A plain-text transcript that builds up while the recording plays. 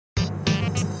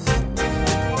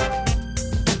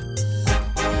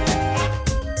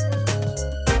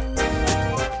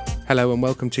Hello and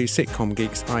welcome to Sitcom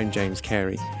Geeks. I'm James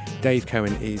Carey. Dave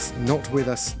Cohen is not with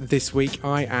us this week.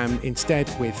 I am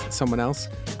instead with someone else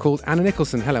called Anna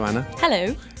Nicholson. Hello, Anna.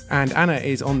 Hello. And Anna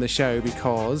is on the show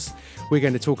because we're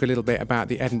going to talk a little bit about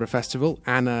the Edinburgh Festival.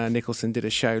 Anna Nicholson did a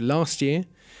show last year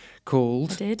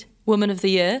called... I did. Woman of the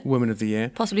Year. Woman of the Year.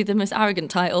 Possibly the most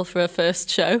arrogant title for a first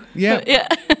show. Yeah. Yeah.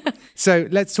 So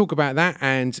let's talk about that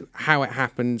and how it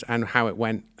happened and how it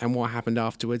went and what happened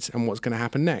afterwards and what's going to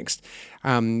happen next.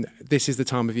 This is the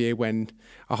time of year when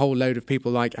a whole load of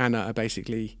people like Anna are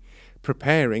basically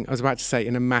preparing, I was about to say,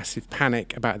 in a massive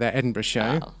panic about their Edinburgh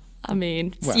show. Well, I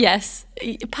mean, yes,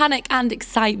 panic and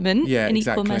excitement in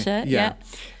equal measure. Yeah.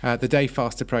 The day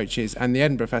fast approaches and the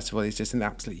Edinburgh Festival is just an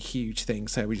absolutely huge thing.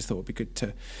 So we just thought it would be good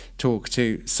to talk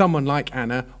to someone like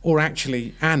Anna, or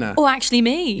actually Anna. Or actually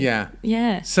me. Yeah.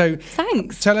 Yeah. So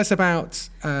thanks. Tell us about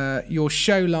your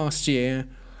show last year.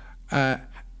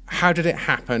 How did it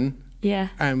happen? Yeah.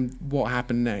 And what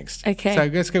happened next? Okay. So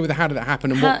let's go with the how did it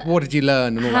happen and what did you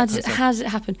learn and all that kind of stuff. How did it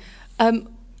happen?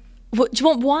 What, do you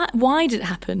want why did it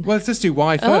happen? Well, let's just do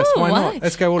why first. Oh, why why? not?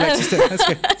 Let's go all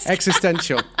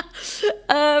existential.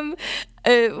 I'd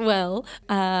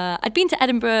been to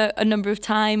Edinburgh a number of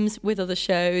times with other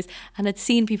shows, and I'd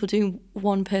seen people doing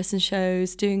one-person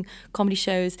shows, doing comedy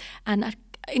shows, and I'd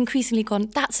increasingly gone,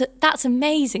 that's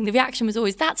amazing. The reaction was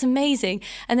always, that's amazing.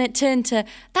 And then it turned to,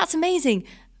 that's amazing.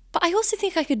 But I also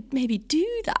think I could maybe do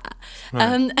that.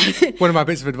 Right. One of my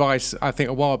bits of advice, I think,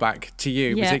 a while back to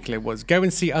you particularly was go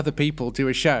and see other people do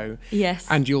a show. Yes.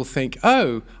 And you'll think,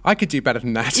 oh, I could do better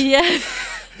than that. Yeah.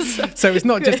 So it's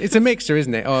not just, it's a mixture,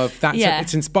 isn't it? Of that's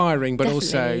it's inspiring, but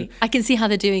definitely. also I can see how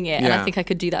they're doing it, and I think I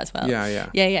could do that as well.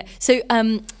 Yeah. So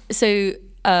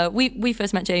we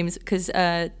first met James because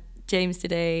James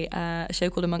did a show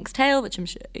called A Monk's Tale, which I'm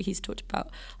sure he's talked about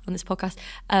on this podcast.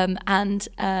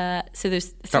 So there's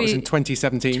three... That was in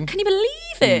 2017. Can you believe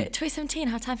it? 2017,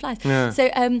 how time flies. Yeah. So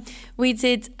we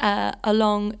did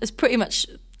as pretty much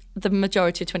the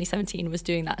majority of 2017 was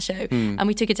doing that show. And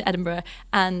we took it to Edinburgh,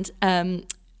 and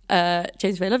James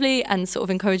was very lovely and sort of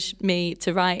encouraged me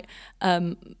to write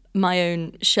my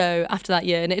own show after that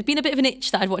year, and it had been a bit of an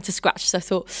itch that I'd wanted to scratch. So I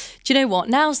thought, do you know what?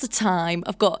 Now's the time.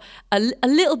 I've got a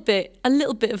little bit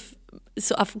of.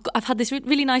 So I've had this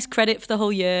really nice credit for the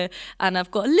whole year, and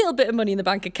I've got a little bit of money in the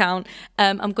bank account.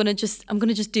 I'm gonna just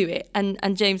do it.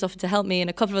 And James offered to help me, and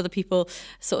a couple of other people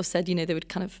sort of said, they were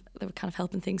kind of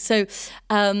helping things. So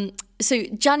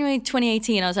January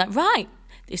 2018, I was like, right,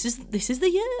 this is the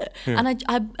year, and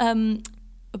I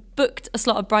booked a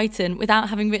slot at Brighton without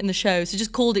having written the show, so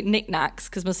just called it Knickknacks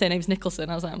because my surname's Nicholson.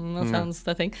 I was like, that sounds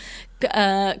the thing.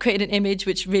 Created an image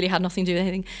which really had nothing to do with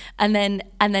anything, and then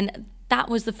that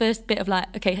was the first bit of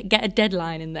like, okay, get a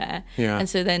deadline in there, and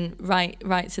so then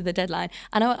write to the deadline.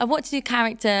 And I wanted to do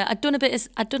character. I'd done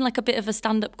like a bit of a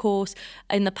stand-up course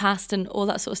in the past and all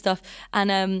that sort of stuff, and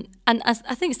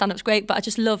I think stand-up's great, but I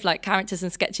just love like characters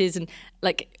and sketches, and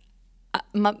like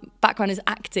my background is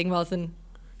acting rather than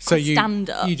stand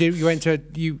up.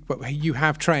 You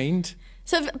have trained.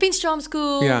 So I've been to drama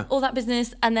school, all that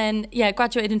business, and then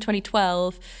graduated in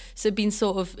 2012. So been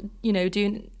sort of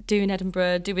doing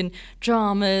Edinburgh, doing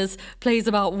dramas, plays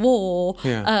about war,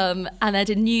 and I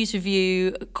did News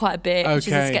Review quite a bit, which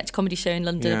is a sketch comedy show in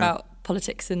London about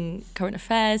politics and current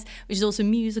affairs, which is also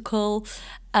musical.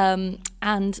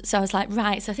 And so I was like,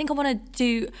 right, so I think I want to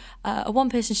do a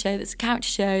one-person show that's a character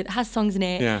show that has songs in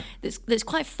it, that's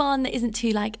quite fun, that isn't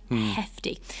too like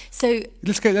hefty. So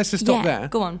let's just stop there.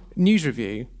 Go on. News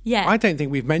Review. Yeah. I don't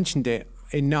think we've mentioned it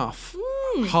enough.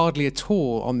 Hardly at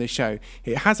all on this show.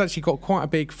 It has actually got quite a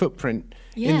big footprint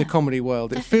in the comedy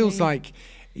world. Definitely. It feels like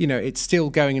it's still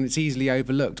going and it's easily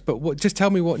overlooked. But just tell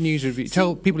me what News Review...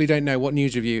 Tell people who don't know what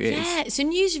News Review is. Yeah, so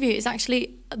News Review is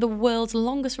actually the world's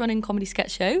longest running comedy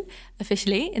sketch show,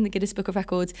 officially, in the Guinness Book of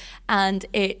Records. And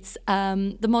it's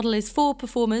the model is 4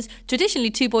 performers, traditionally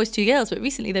 2 boys, 2 girls, but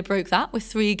recently they broke that with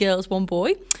 3 girls, 1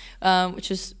 boy, which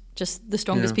was just the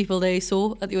strongest people they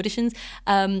saw at the auditions.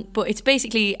 But it's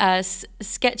basically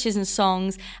sketches and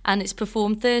songs, and it's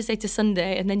performed Thursday to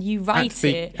Sunday, and then you write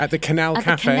it at the Canal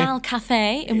Cafe. At the Canal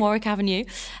Cafe in Warwick Avenue.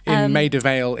 In Maida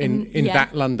Vale in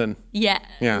that London. Yeah.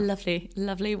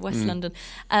 Lovely West London.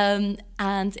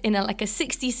 And in a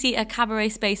 60-seater cabaret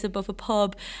space above a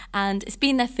pub, and it's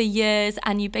been there for years,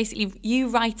 and you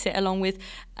write it along with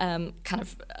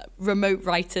remote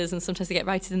writers, and sometimes they get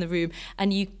writers in the room,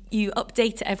 and you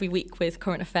update it every week with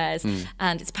current affairs,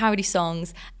 and it's parody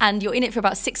songs, and you're in it for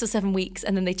about 6 or 7 weeks,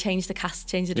 and then they change the cast,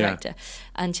 change the director,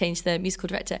 and change the musical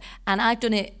director. And I've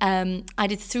done it, I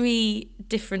did 3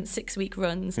 different 6-week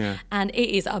runs, Yeah. and it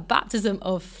is a baptism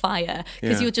of fire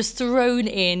because Yeah. you're just thrown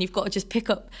in. You've got to just pick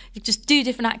up, you just do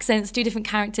different accents, do different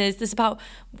characters. There's about,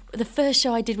 the first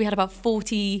show I did, we had about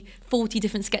 40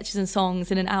 different sketches and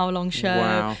songs in an hour-long show.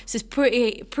 Wow. So it's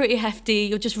pretty hefty.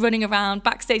 You're just running around.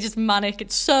 Backstage is manic.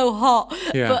 It's so hot.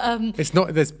 Yeah. But it's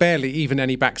not. There's barely even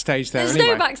any backstage there. there's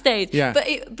anyway. no backstage. Yeah. But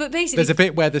basically, There's a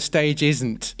bit where the stage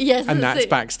isn't. yes, and that's it.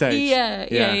 backstage. Yeah.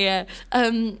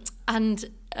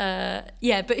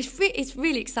 But it's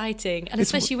really exciting, and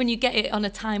especially when you get it on a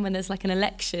time when there's like an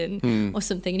election or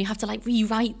something, and you have to like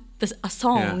rewrite a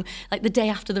song like the day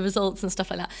after the results and stuff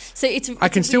like that. So I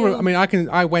can still. I mean,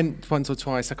 I went once or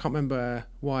twice. I can't remember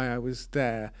why I was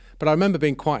there, but I remember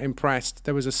being quite impressed.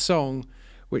 There was a song,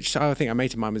 which I think a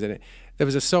mate of mine was in it. There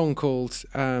was a song called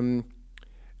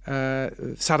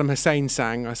Saddam Hussein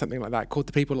sang or something like that, called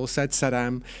 "The People All Said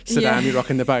Saddam, you're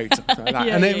rocking the boat," something like that.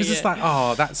 And it was just like,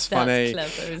 oh, that's funny.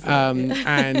 Clever, isn't it?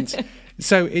 And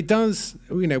so it does.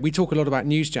 We talk a lot about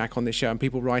Newsjack on this show and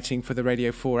people writing for the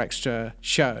Radio 4 Extra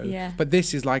show. Yeah. But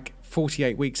this is like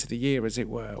 48 weeks of the year, as it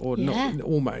were, or not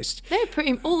almost. No,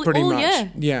 pretty much.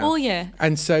 year. Yeah, all year.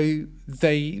 And so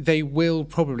they will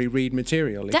probably read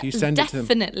material if you send it to them.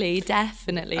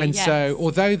 Definitely. And yes. so,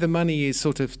 although the money is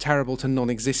sort of terrible to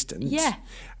non-existent, Yeah.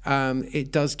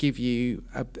 It does give you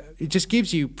it just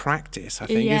gives you practice, I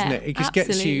think, Yeah, isn't it? It just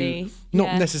gets you absolutely.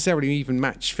 not necessarily even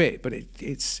match fit, but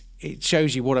it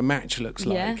shows you what a match looks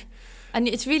like. Yeah. And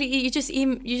it's really, you just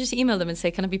email them and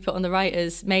say, can I be put on the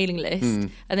writers' mailing list? And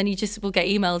then you just will get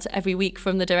emailed every week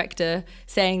from the director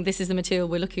saying, this is the material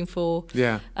we're looking for.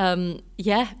 Yeah.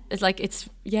 It's like, it's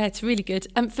really good.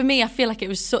 And for me, I feel like it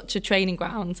was such a training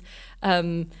ground.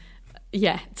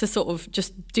 To sort of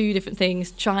just do different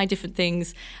things, try different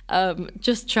things,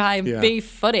 just try and be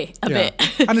funny a bit.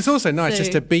 And it's also nice So-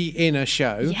 just to be in a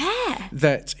show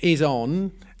that is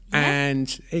on and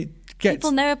it gets...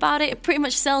 People know about it. It pretty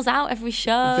much sells out every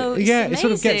show. It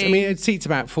sort of gets... I mean, amazing. it seats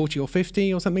about 40 or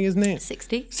 50 or something, isn't it?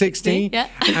 60. 60. Yeah.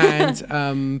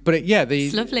 And, but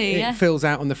It's lovely, it fills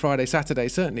out on the Friday, Saturday,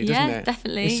 certainly, doesn't Yeah, it?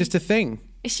 definitely. It's just a thing.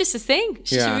 It's just a thing. It's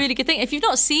just Yeah. a really good thing. If you've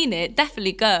not seen it,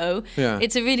 definitely go. Yeah.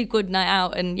 It's a really good night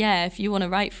out. And if you want to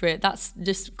write for it, that's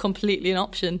just completely an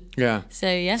option. Yeah.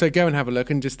 So, So go and have a look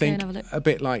and just Go think and have a look. a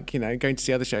bit like, going to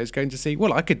see other shows, going to see,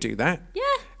 well, I could do that. Yeah.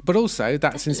 But also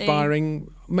that's Definitely.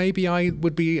 inspiring. Maybe I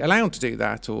would be allowed to do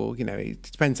that, or, it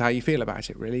depends how you feel about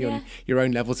it, really, on your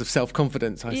own levels of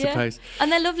self-confidence, I suppose.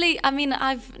 And they're lovely. I mean,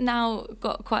 I've now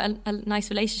got quite a nice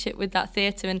relationship with that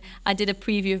theatre, and I did a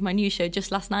preview of my new show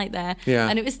just last night there. Yeah.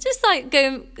 And it was just like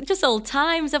going, just old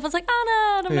times. Everyone's like,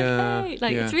 Anna, and I'm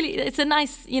like, hey. It's really, it's a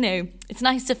nice, it's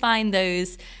nice to find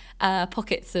those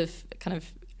pockets of kind of,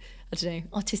 I don't know,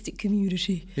 artistic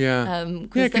community. Yeah.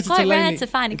 Because they're quite rare to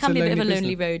find. It can be a bit of a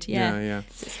lonely road. Yeah.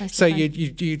 So it's nice So to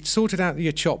find. you sorted out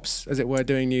your chops, as it were,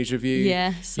 doing news review.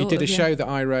 Yeah, You sort did a of, show that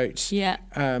I wrote. Yeah.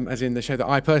 As in the show that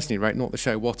I personally wrote, not the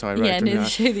show what I wrote. Yeah, no, the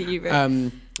show that you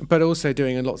wrote. But also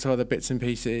doing lots of other bits and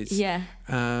pieces. Yeah.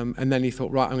 And then you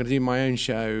thought, right, I'm going to do my own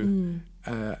show.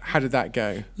 How did that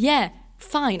go? Yeah,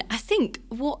 fine. I think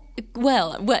it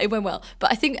went well.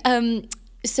 But I think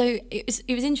so it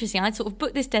was interesting. I'd sort of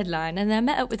booked this deadline, and then I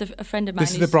met up with a friend of mine.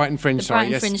 This is the Brighton Fringe, the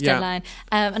Brighton Fringe deadline.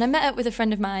 And I met up with a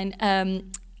friend of mine,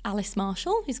 Alice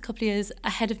Marshall, who's a couple of years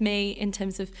ahead of me in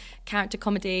terms of character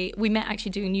comedy. We met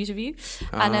actually doing news review,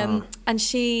 and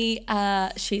she's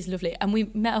lovely. And we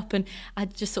met up, and I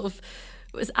just sort of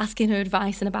was asking her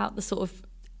advice and about the sort of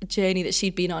journey that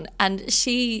she'd been on, and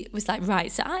she was like,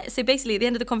 right, so basically at the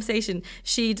end of the conversation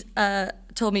she'd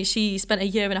told me she spent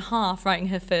 1.5 years writing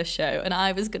her first show, and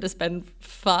I was going to spend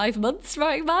 5 months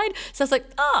writing mine. So I was like,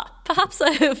 perhaps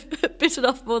I have bitten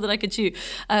off more than I could chew.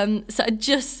 So I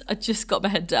just got my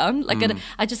head down.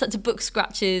 I just had to book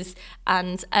scratches,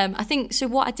 and I think so.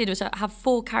 What I did was I have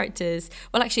 4 characters.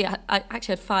 Well, actually, I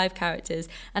actually had 5 characters,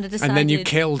 and I decided. And then you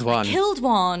killed one. I killed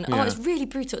one. Yeah. Oh, it was really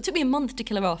brutal. It took me a month to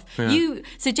kill her off. Yeah.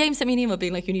 So James sent me an email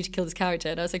being like, you need to kill this character,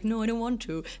 and I was like, no, I don't want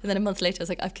to. And then a month later, I was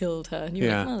like, I've killed her, and you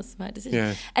were like, oh, that's my decision.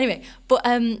 Yeah. Anyway, but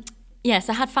so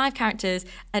I had 5 characters,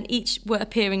 and each were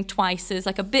appearing twice. There's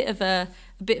like a bit of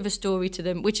a story to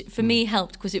them, which for me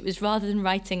helped, because it was, rather than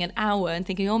writing an hour and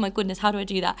thinking, oh my goodness, how do I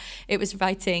do that? It was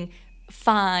writing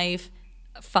 5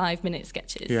 5-minute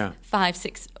sketches, 5,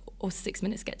 6 or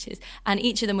 6-minute sketches, and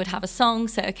each of them would have a song.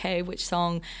 So, okay, which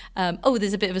song?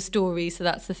 There's a bit of a story, so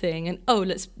that's the thing. And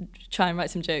let's try and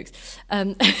write some jokes.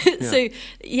 So,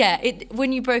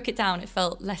 when you broke it down, it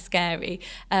felt less scary.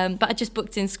 But I just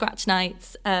booked in scratch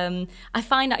nights. I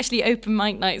find actually open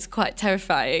mic nights quite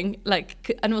terrifying.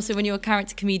 And also when you're a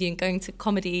character comedian going to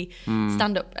comedy,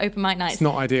 stand-up open mic nights, it's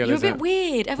not ideal. You're is a bit it?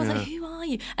 weird. Everyone's like, "Who are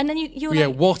you?" And then you're yeah,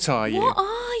 like, what are you? What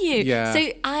are you? Yeah. So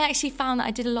I actually found that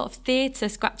I did a lot of theatre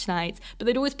scratch nights, but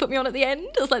they'd always put me on at the end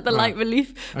as like the light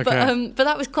relief. Okay. But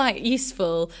that was quite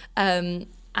useful.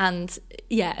 And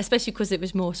yeah, especially because it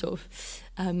was more sort of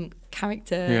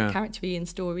character-y and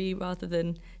story rather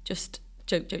than just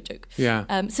joke.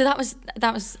 Yeah. So that was.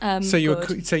 So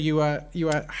you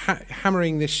were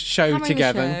hammering this show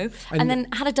together, and then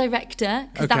had a director,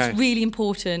 because that's really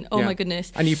important. Oh my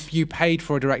goodness! And you paid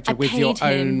for a director with your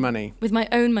own money. With my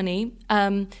own money.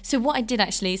 So what I did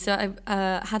actually, so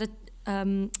I had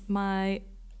my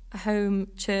home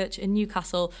church in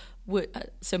Newcastle.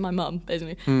 So my mum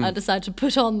basically decided to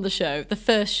put on the show, the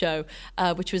first show,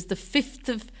 which was the 4th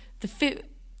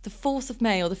of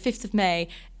May or the 5th of May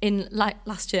in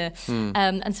last year.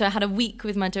 And so I had a week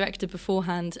with my director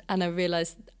beforehand, and I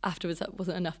realised afterwards that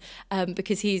wasn't enough,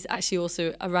 because he's actually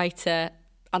also a writer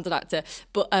and an actor,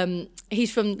 but he's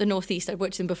from the Northeast. I'd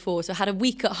worked with him before, so I had a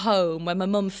week at home where my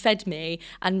mum fed me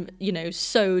and,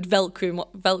 sewed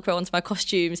Velcro onto my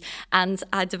costumes, and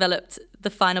I developed the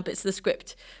final bits of the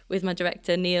script with my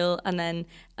director, Neil, and then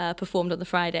performed on the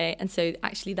Friday. And so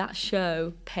actually that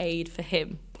show paid for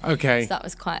him. Okay. So that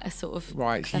was quite a sort of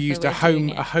right. You used a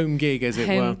home gig, as it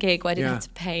were. Home gig where I didn't have to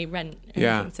pay rent or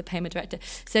anything to pay my director.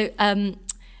 So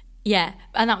yeah,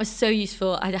 and that was so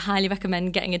useful. I'd highly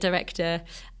recommend getting a director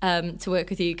to work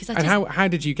with you. How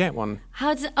did you get one?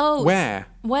 Where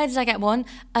did I get one?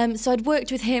 So I'd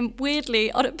worked with him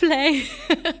weirdly on a play,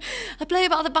 a play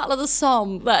about the Battle of the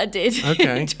Somme that I did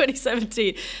in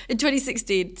 2017. In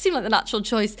 2016, it seemed like the natural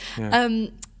choice. Yeah.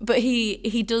 But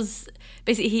he does.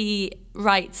 Basically, he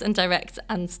writes and directs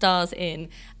and stars in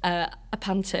a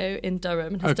panto in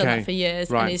Durham, and has done that for years,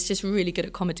 and is just really good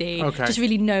at comedy. Just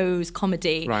really knows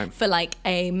comedy for like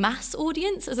a mass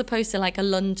audience as opposed to like a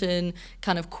London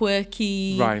kind of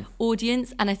quirky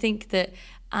audience. And I think that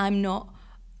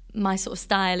my sort of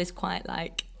style is quite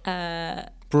like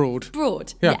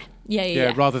broad.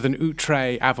 Yeah. Rather than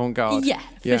outre avant-garde. Yeah,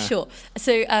 for sure.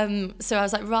 So I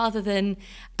was like, rather than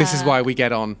this is why we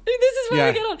get on. This is why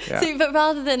we get on. Yeah. So, but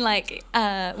rather than like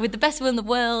with the best will in the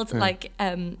world, like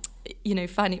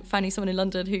finding someone in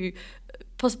London who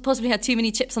possibly had too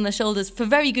many chips on their shoulders for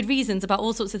very good reasons about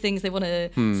all sorts of things they want to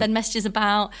send messages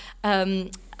about.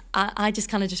 I just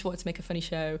kind of just wanted to make a funny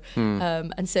show,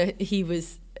 and so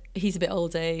he's a bit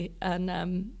older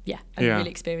and really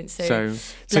experienced. So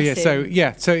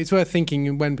it's worth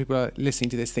thinking when people are listening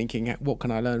to this, thinking, what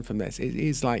can I learn from this? It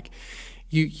is like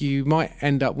you might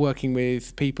end up working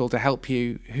with people to help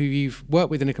you who you've worked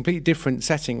with in a completely different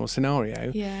setting or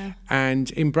scenario,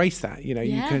 and embrace that. You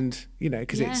can,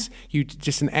 because it's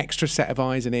just an extra set of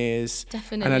eyes and ears,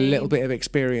 and a little bit of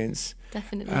experience.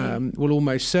 Definitely will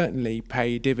almost certainly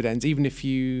pay dividends, even if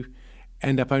you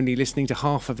end up only listening to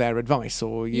half of their advice,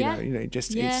 or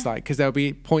it's like, because there'll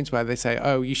be points where they say,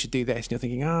 oh, you should do this, and you're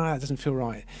thinking, that doesn't feel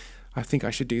right, I think I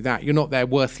should do that. You're not their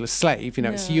worthless slave,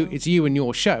 No. It's you and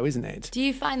your show, isn't it? Do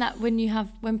you find that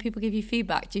when people give you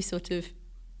feedback, do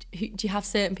you have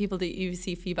certain people that you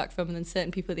receive feedback from, and then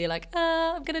certain people that you're like,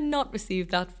 I'm going to not receive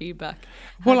that feedback?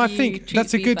 Well, I think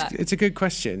that's it's a good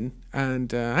question.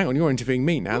 And hang on, you're interviewing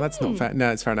me now. That's not fair.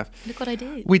 No, it's fair enough. Look what I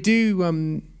did.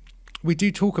 We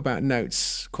do talk about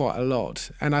notes quite a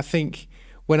lot, and I think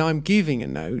when I'm giving a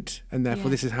note, and therefore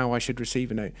this is how I should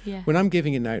receive a note, when I'm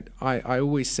giving a note, I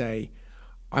always say,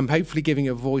 I'm hopefully giving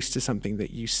a voice to something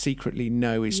that you secretly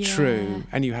know is true,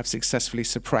 and you have successfully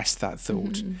suppressed that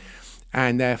thought.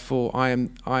 And therefore I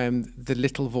am the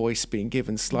little voice being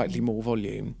given slightly more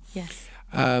volume. Yes.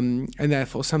 And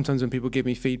therefore sometimes when people give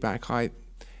me feedback,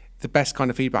 the best kind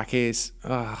of feedback is,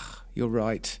 you're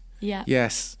right. Yeah.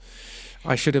 Yes.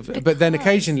 I should have, but then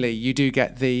occasionally you do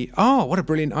get what a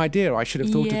brilliant idea, I should have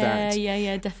thought of that.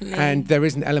 Yeah, definitely. And there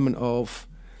is an element of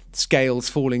scales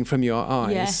falling from your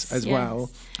eyes as well.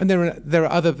 And there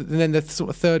are other, and then the sort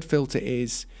of third filter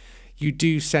is, you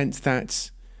do sense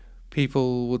that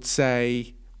people would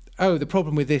say, the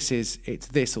problem with this is it's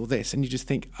this or this, and you just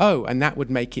think, and that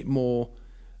would make it more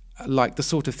like the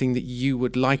sort of thing that you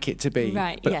would like it to be.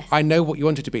 Right, but yes. I know what you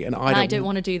want it to be, and I don't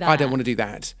want to do that. I don't want to do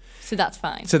that. So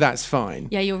that's fine.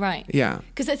 Yeah, you're right. Yeah.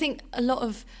 Because I think a lot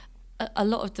of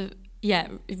the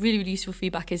really, really useful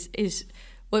feedback is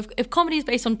well, if comedy is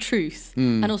based on truth,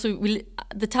 and also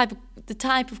the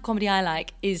type of comedy I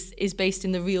like is based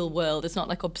in the real world. It's not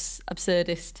like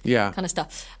absurdist kind of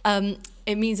stuff.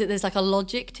 It means that there's like a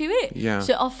logic to it. Yeah.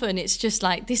 So often it's just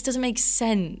like, this doesn't make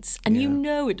sense, and you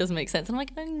know it doesn't make sense. And I'm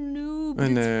like, I know,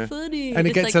 but it's funny, and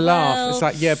it gets like, a laugh. well, It's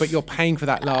like, yeah, but you're paying for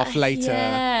that laugh later.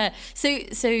 Yeah.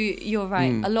 So you're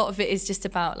right. A lot of it is just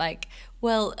about like,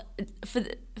 well, for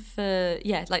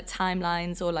like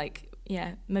timelines or like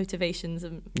motivations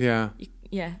and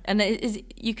and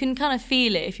you can kind of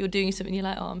feel it if you're doing something. You're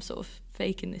like, oh, I'm sort of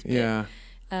faking this bit. Yeah.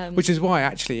 Which is why,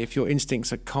 actually, if your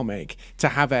instincts are comic, to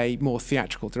have a more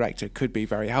theatrical director could be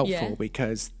very helpful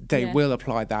because they will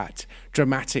apply that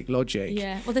dramatic logic.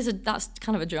 Yeah, well, that's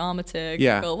kind of a dramaturg.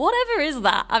 Yeah. Whatever is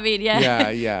that? I mean,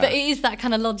 yeah. But it is that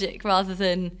kind of logic rather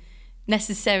than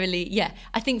necessarily. Yeah,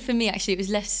 I think for me, actually, it was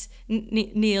less.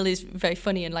 Neil is very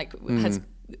funny and like has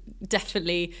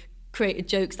definitely created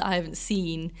jokes that I haven't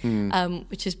seen,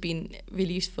 which has been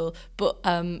really useful. But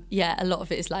a lot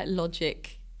of it is like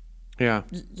logic. Yeah,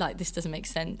 like this doesn't make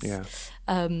sense. Yeah.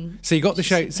 So you got the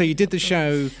show. So you did the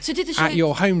show. At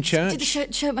your home church. Did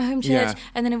the show at my home church,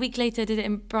 and then a week later I did it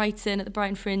in Brighton at the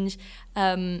Brighton Fringe.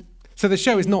 So the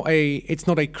show is not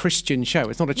a Christian show.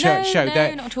 It's not a church show.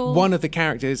 No, not at all. One of the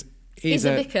characters is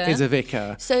a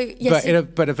vicar. So yes,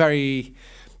 but a very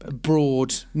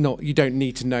broad. Not you don't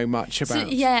need to know much about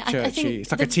church. I think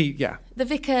it's like The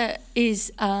vicar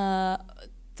is.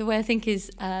 The way I think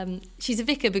is she's a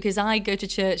vicar because I go to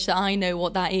church, so I know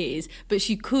what that is. But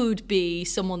she could be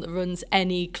someone that runs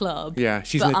any club. Yeah,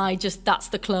 that's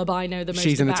the club I know the most.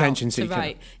 She's about, an attention seeker. So,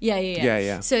 right.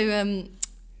 Yeah. So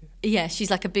she's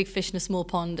like a big fish in a small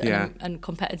pond, and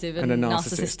competitive and a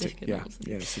narcissistic.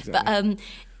 Yes, exactly.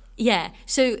 But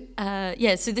so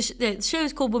the show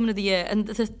is called Woman of the Year, and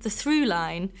the through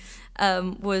line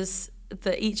was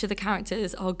that each of the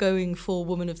characters are going for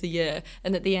Woman of the Year,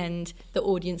 and at the end the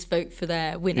audience vote for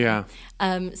their winner.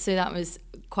 So that was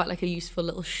quite like a useful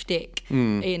little shtick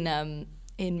in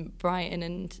Brighton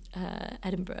and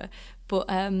Edinburgh. But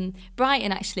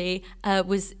Brighton actually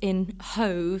was in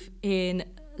Hove in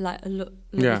like a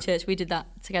lovely church. We did that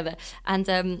together, and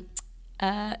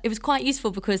it was quite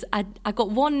useful because I got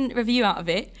one review out of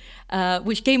it,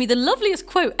 which gave me the loveliest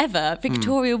quote ever.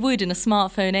 Victoria Wood in a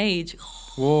smartphone age.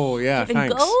 Whoa, yeah,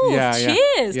 thanks. Gold,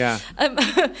 cheers. Yeah.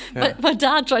 My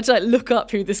dad tried to like look up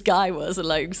who this guy was and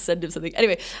like send him something.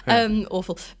 Anyway,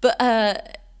 awful. But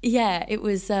it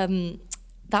was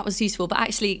that was useful. But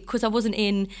actually, because I wasn't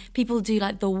in, people do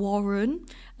like the Warren,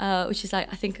 which is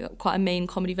like I think quite a main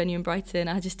comedy venue in Brighton.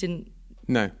 I just didn't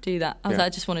do that. I was like, I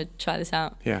just want to try this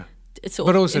out. Yeah. It's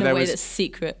sort of in a way that's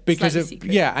secret. Because of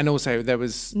secret. and also there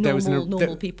was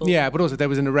normal people. Yeah, but also there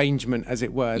was an arrangement, as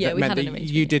it were, that meant that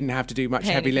you didn't have to do much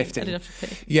heavy lifting. I didn't have to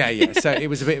pay. Yeah. So it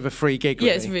was a bit of a free gig. Really.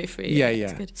 Yeah, it's really free.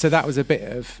 Yeah. So that was a bit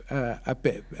of a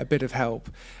bit of help.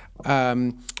 But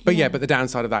the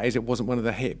downside of that is it wasn't one of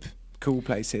the hip, cool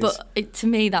places. But to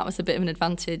me, that was a bit of an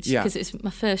advantage because it was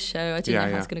my first show. I didn't know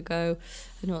how I was going to go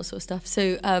and all that sort of stuff. So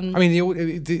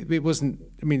it wasn't.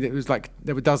 I mean, it was like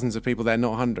there were dozens of people there,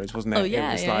 not hundreds, wasn't it? Oh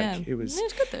yeah, it was. It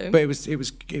was good though. But it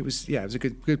was a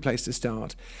good place to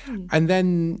start. And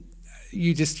then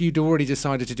you'd already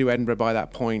decided to do Edinburgh by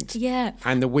that point. Yeah.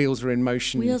 And the wheels were in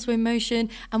motion.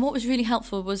 And what was really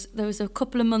helpful was there was a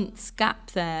couple of months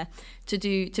gap there to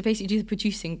basically do the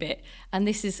producing bit. And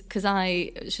this is because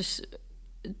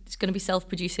it's going to be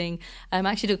self-producing. I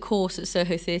actually did a course at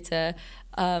Soho Theatre,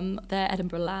 their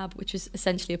Edinburgh Lab, which is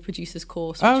essentially a producer's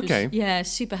course. Which was,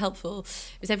 super helpful.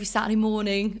 It was every Saturday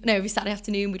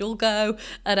afternoon, we'd all go.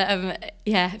 And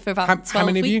for about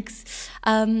 12 weeks.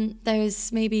 There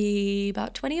was maybe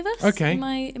about 20 of us in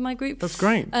my group. That's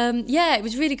great. It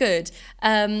was really good.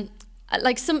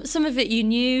 Like some of it you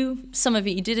knew, some of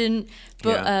it you didn't.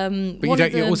 But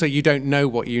you don't know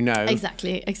what you know.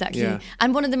 Exactly. Yeah.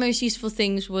 And one of the most useful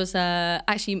things was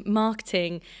actually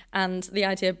marketing and the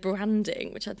idea of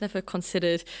branding, which I'd never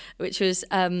considered, which was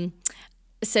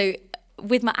so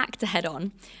with my actor head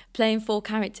on, playing 4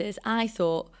 characters, I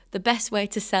thought the best way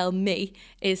to sell me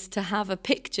is to have a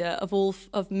picture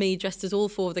of me dressed as all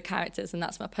 4 of the characters, and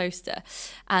that's my poster.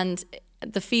 And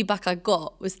the feedback I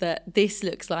got was that this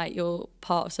looks like you're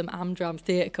part of some Amdram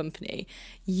theatre company.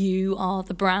 You are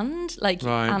the brand, like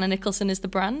Anna Nicholson is the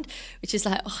brand, which is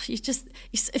like,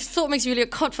 it sort of makes you really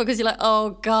uncomfortable because you're like,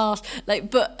 oh gosh,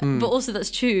 like, but also that's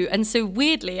true. And so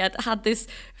weirdly, I'd had this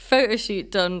photo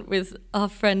shoot done with our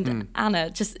friend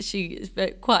Anna. She's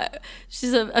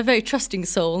a very trusting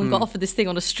soul and got offered this thing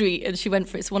on a street, and she went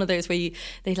for it. It's one of those where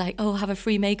they like, have a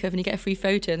free makeover and you get a free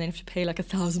photo, and then you have to pay like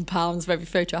 £1,000 for every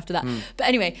photo after that. But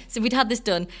anyway, so we'd had this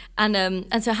done, and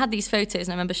so I had these photos, and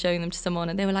I remember showing them to someone,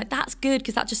 and they were like, "That's good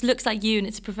because that just looks like you, and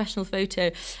it's a professional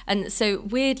photo." And so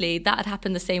weirdly, that had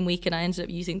happened the same week, and I ended up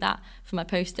using that for my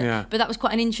poster. Yeah. But that was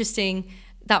quite an interesting.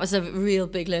 That was a real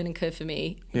big learning curve for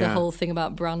me. The whole thing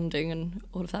about branding and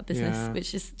all of that business,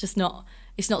 which is just not.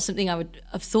 It's not something I would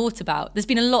have thought about. There's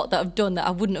been a lot that I've done that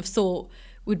I wouldn't have thought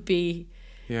would be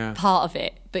part of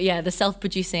it. But yeah, the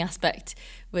self-producing aspect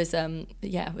was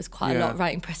quite a lot,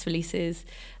 writing press releases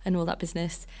and all that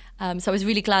business. So I was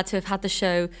really glad to have had the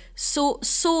show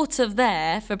sort of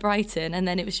there for Brighton, and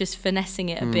then it was just finessing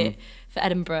it a bit for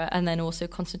Edinburgh, and then also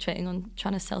concentrating on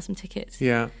trying to sell some tickets.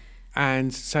 Yeah.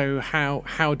 And so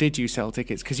how did you sell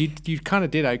tickets? Because you kind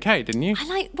of did okay, didn't you? So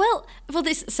I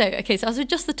was with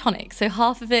Just the Tonic. So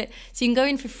half of it, so you can go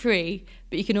in for free,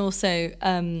 but you can also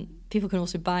people can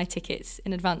also buy tickets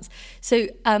in advance. So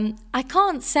I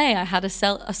can't say I had a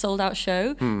sold out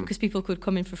show because people could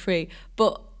come in for free,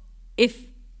 but if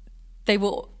they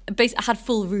were. I had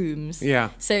full rooms. Yeah.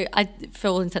 So for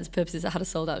all intents and purposes, I had a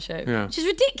sold out show, yeah. which is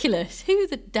ridiculous. Who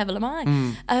the devil am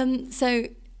I? So.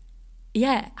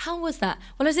 Yeah, how was that?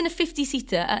 Well, I was in a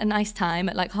 50-seater at a nice time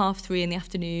at like 3:30 in the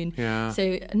afternoon. Yeah.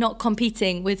 So not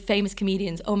competing with famous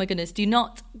comedians. Oh my goodness, do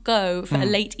not go for a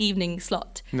late evening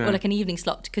slot or like an evening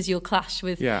slot because you'll clash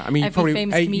with every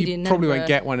famous comedian. You probably won't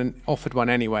get one and offered one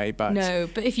anyway. But no,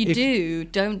 but if you do,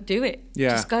 don't do it.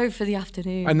 Yeah. Just go for the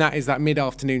afternoon. And that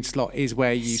mid-afternoon slot is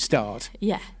where you start.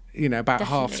 Yeah. About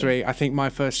definitely. 3:30. I think my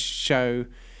first show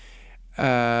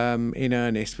in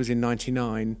earnest was in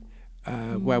 99.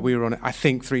 Where we were on, I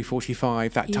think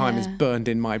 3:45. That time is burned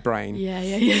in my brain. Yeah.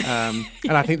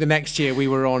 And I think the next year we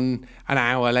were on an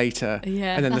hour later.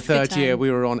 Yeah, and then the third year we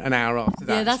were on an hour after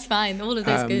that. Yeah, that's fine. All of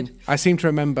those good. I seem to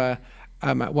remember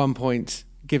at one point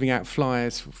giving out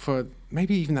flyers for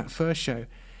maybe even that first show,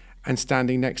 and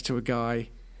standing next to a guy.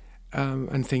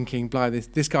 And thinking,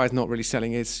 this guy's not really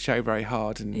selling his show very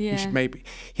hard, and he should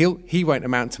he won't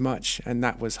amount to much, and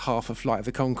that was half a Flight of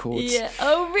the Conchords. Yeah.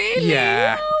 Oh really?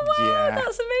 Yeah. Oh wow, yeah.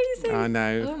 that's amazing. I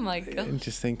know. Oh my god. And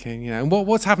just thinking, and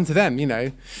what's happened to them?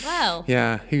 Well.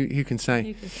 Yeah. Who can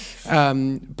say?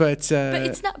 But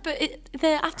it's not. But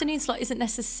the afternoon slot isn't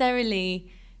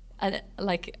necessarily.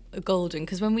 Like golden,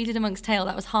 because when we did Amongst Tale,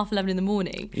 that was 11:30 in the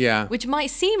morning. Yeah. Which might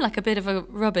seem like a bit of a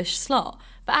rubbish slot,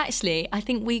 but actually, I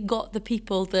think we got the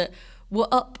people that were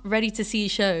up ready to see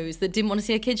shows that didn't want to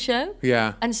see a kids show.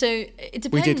 Yeah. And so it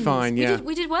depends. We did fine. Yeah.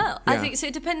 We did well. Yeah. I think so.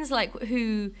 It depends, like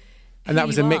who. And that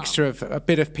was a mixture of a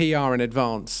bit of PR in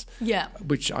advance,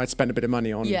 which I'd spent a bit of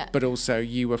money on, but also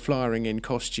you were flyering in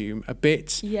costume a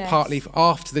bit, partly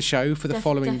after the show for the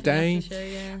following day, after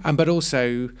the show, but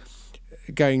also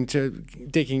getting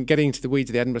into the weeds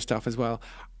of the Edinburgh stuff as well.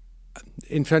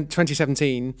 In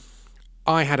 2017,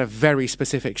 I had a very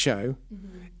specific show.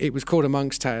 Mm-hmm. It was called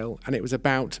Amongst Tale, and it was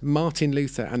about Martin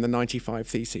Luther and the 95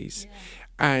 Theses. Yeah.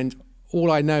 And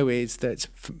all I know is that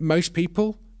most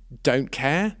people don't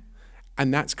care,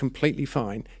 and that's completely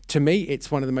fine. To me,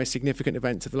 it's one of the most significant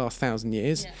events of the last 1,000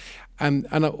 years. Yeah.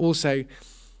 And also,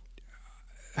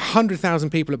 100,000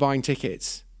 people are buying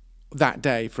tickets that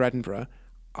day for Edinburgh.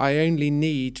 I only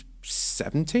need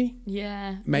 70,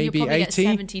 maybe you'll 80. Get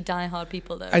 70 diehard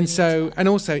people though. And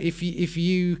also, if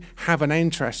you have an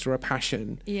interest or a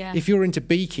passion, if you're into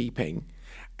beekeeping,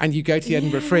 and you go to the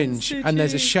Edinburgh Fringe and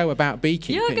there's a show about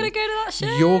beekeeping, you're going to go to that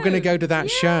show. You're going to go to that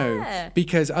show,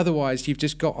 because otherwise you've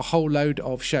just got a whole load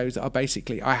of shows that are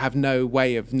basically I have no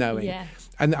way of knowing. Yeah.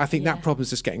 And I think that problem's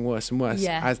just getting worse and worse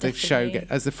as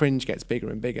the Fringe gets bigger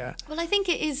and bigger. Well, I think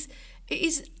it is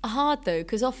hard though,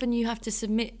 because often you have to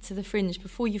submit to the Fringe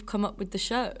before you've come up with the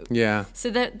show. Yeah. So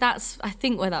that's I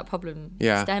think where that problem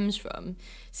stems from.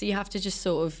 So you have to just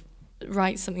sort of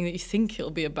write something that you think it'll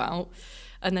be about,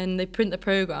 and then they print the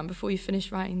programme before you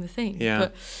finish writing the thing. Yeah.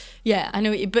 But yeah, I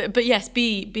know. But yes,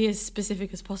 be as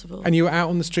specific as possible. And you were out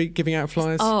on the street giving out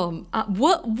flyers?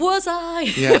 What was I?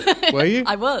 Yeah. Were you?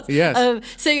 I was. Yes.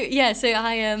 So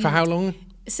I. For how long?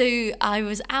 So I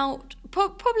was out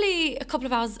probably a couple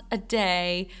of hours a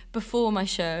day before my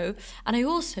show, and I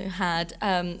also had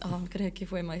I'm going to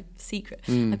give away my secret.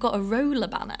 I got a roller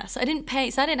banner, so I didn't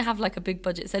have like a big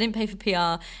budget, so I didn't pay for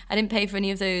PR, I didn't pay for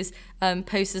any of those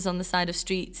posters on the side of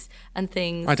streets and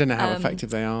things. I don't know how effective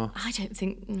they are. I don't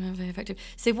think they're very effective.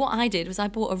 So what I did was I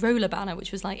bought a roller banner,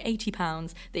 which was like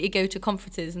 £80, that you go to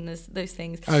conferences and there's those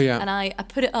things. Oh yeah. And I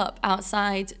put it up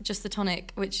outside Just the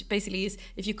Tonic, which basically is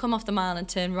if you come off the Mile and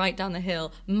turn right down the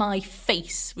hill, my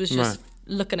face was just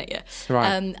looking at you.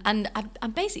 Right. And I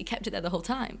basically kept it there the whole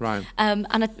time. Right. And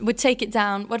I would take it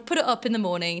down. I'd put it up in the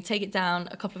morning, take it down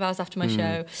a couple of hours after my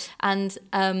show, and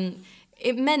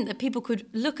it meant that people could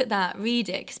look at that, read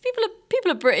it, because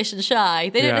people are British and shy.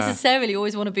 They don't necessarily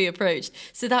always want to be approached.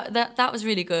 So that was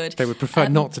really good. They would prefer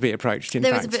not to be approached, in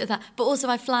fact. There was a bit of that. But also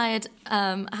I flyed,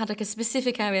 I had like a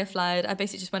specific area I flyed. I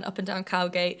basically just went up and down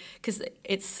Cowgate because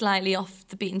it's slightly off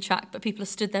the beaten track, but people are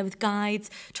stood there with guides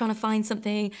trying to find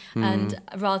something, and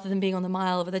rather than being on the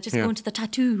mile, they're just going to the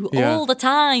tattoo all the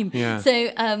time. Yeah. So,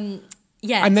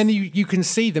 yes. And then you can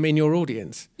see them in your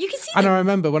audience. You can see them. And I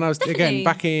remember when I was, Definitely. again,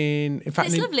 back in fact,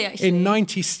 it's lovely, actually. in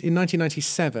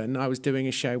 1997, I was doing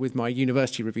a show with my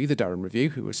university review, the Durham Review,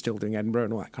 who was still doing Edinburgh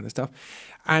and all that kind of stuff.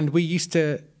 And we used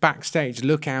to, backstage,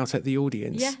 look out at the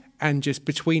audience and just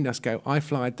between us go, I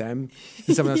flyed them.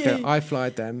 And someone else go, I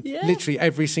flied them. Yeah. Literally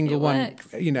every single one,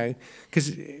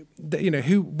 because,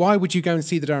 why would you go and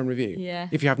see the Durham Review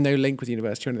if you have no link with the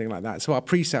university or anything like that? So our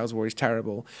pre-sales were always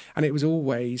terrible. And it was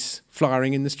always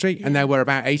flyering in the street. Yeah. And there were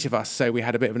about 8 of us, so we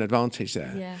had a bit of an advantage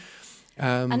there. Yeah.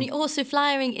 And also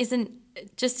flyering isn't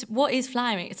just, what is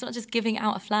flyering? It's not just giving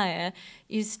out a flyer.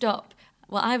 You stop.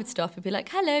 Well, I would stop and be like,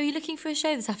 hello, are you looking for a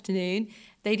show this afternoon?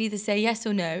 They'd either say yes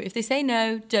or no. If they say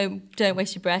no, don't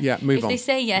waste your breath. Yeah, move on. If they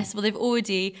say yes, well, they've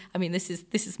already. I mean, this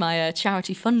is my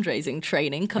charity fundraising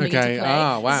training coming into play.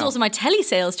 Ah, wow. It's also my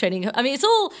telesales training. I mean, it's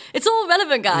all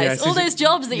relevant, guys. Yeah, all those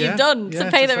jobs that you've done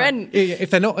to pay the rent. Yeah, if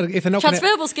they're not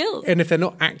transferable skills, and if they're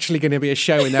not actually going to be a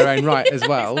show in their own right as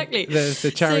well. Exactly.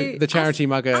 The charity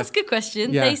mugger. Ask a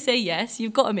question. Yeah. They say yes.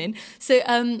 You've got them in. So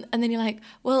and then you're like,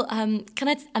 well, can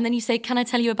I? And then you say, can I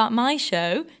tell you about my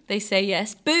show? They say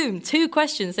yes. Boom. 2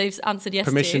 questions they've answered yes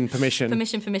permission.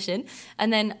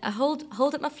 And then I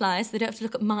hold up my flyer so they don't have to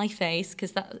look at my face,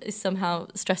 because that is somehow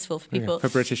stressful for people. For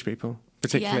British people,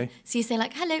 particularly. Yeah. So you say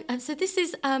like, hello, so this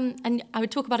is, and I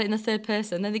would talk about it in the third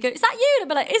person. Then they go, is that you?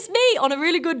 And I'd be like, it's me on a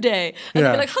really good day. And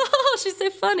they'd be like, oh, she's so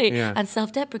funny. Yeah. And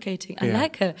self-deprecating. I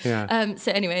like her. Yeah.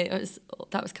 So anyway,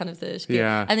 that was kind of the spiel.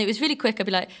 Yeah. And it was really quick. I'd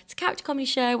be like, it's a character comedy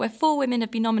show where 4 women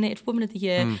have been nominated for Woman of the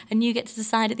Year, and you get to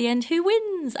decide at the end who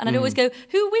wins. And I'd always go,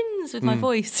 who wins, with my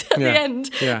voice at the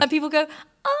end. Yeah. And people go,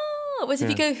 oh. Whereas if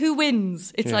you go, who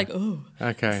wins? It's like, oh.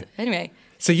 Okay. So, anyway.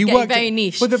 So you worked very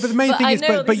niche. But the main thing is,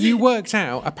 but you worked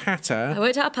out a patter. I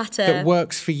worked out a patter that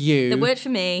works for you. That worked for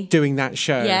me. Doing that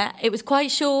show. Yeah, it was quite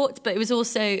short, but it was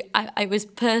also it was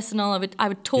personal. I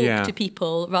would talk to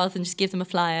people rather than just give them a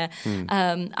flyer.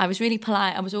 I was really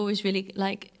polite. I was always really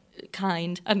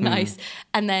kind and nice.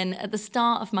 And then at the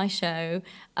start of my show,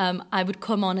 I would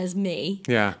come on as me.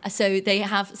 Yeah. So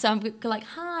I'm like,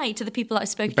 hi to the people that I've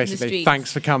spoken to in the street.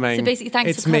 Thanks for coming. So basically,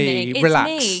 thanks for coming. Me. Relax.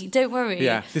 It's me. Don't worry.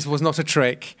 Yeah. This was not a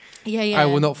trick. Yeah. I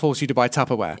will not force you to buy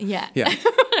Tupperware. Yeah. Yeah.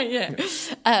 Yeah.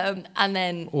 And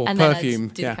then perfume.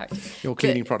 Do the character. Your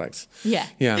cleaning products. Yeah.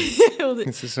 Yeah. All the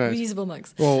reusable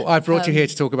mugs. Well, I brought you here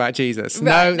to talk about Jesus. Right,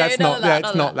 no, that's not that.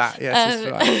 It's not that. Yes,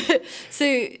 that's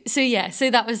right. So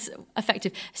that was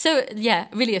effective. So yeah,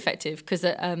 really effective, because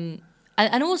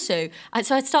and also, I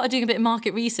started doing a bit of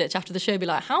market research after the show. Be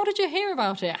like, how did you hear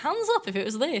about it? Hands up if it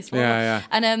was this. Yeah.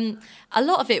 And a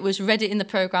lot of it was read it in the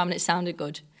program and it sounded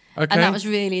good. Okay. And that was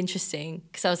really interesting,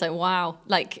 because I was like, wow,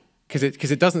 like.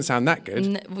 Because it doesn't sound that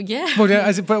good. Yeah.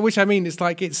 But which I mean, it's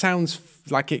like it sounds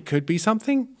like it could be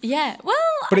something. Yeah. Well.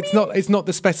 But it's not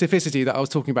the specificity that I was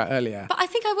talking about earlier. But I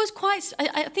think I was quite.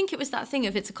 I think it was that thing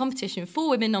of it's a competition. 4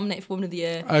 women nominated for Woman of the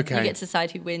Year. Okay. You get to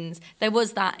decide who wins. There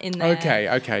was that in there.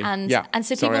 Okay. And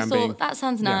so people thought that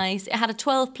sounds nice. It had a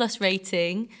 12+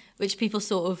 rating, which people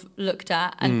sort of looked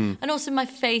at, and also my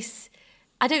face.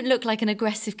 I don't look like an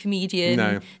aggressive comedian.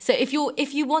 No. So if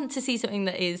you want to see something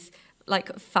that is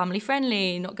like family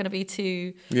friendly, not going to be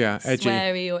too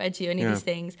sweary or edgy or any of these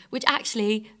things, which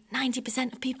actually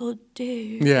 90% of people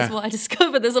do. Is what I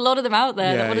discovered. There's a lot of them out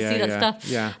there that want to see that stuff.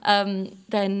 Yeah.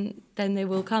 Then they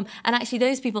will come. And actually,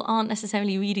 those people aren't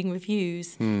necessarily reading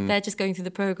reviews. They're just going through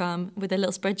the programme with their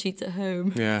little spreadsheets at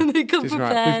home. Yeah, and they come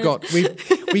prepared.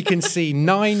 Right. We can see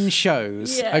 9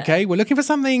 shows. Yeah. Okay, we're looking for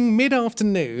something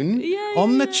mid-afternoon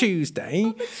on the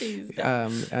Tuesday.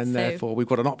 And therefore, we've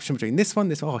got an option between this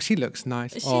one. Oh, she looks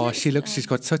nice. She's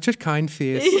got such a kind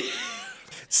face.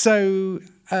 So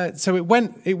it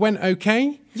went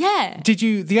okay. Yeah. Did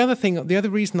you? The other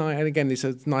reason and again,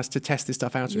 it's nice to test this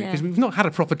stuff out because we've not had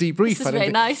a proper debrief. This is very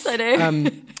nice. I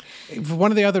know.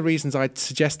 One of the other reasons I'd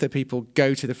suggest that people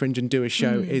go to the Fringe and do a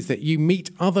show is that you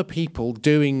meet other people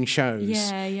doing shows.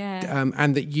 Yeah.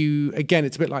 And that you, again,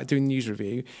 it's a bit like doing news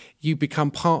review. You become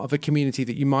part of a community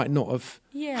that you might not have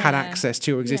had access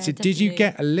to or existed. Did you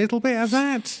get a little bit of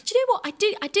that? Do you know what?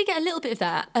 I did get a little bit of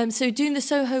that. So doing the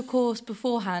Soho course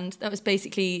beforehand, that was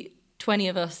basically 20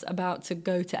 of us about to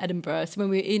go to Edinburgh. So when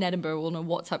we were in Edinburgh, we're all in a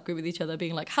WhatsApp group with each other,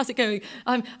 being like, "How's it going?"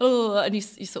 And you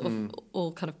sort of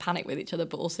all kind of panic with each other,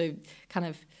 but also kind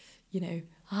of, with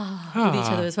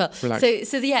each other as well. Relax.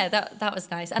 So yeah, that was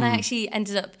nice. And I actually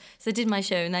ended up, so I did my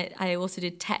show, and I also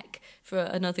did tech for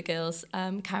another girl's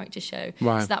character show.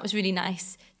 Right. So that was really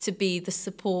nice to be the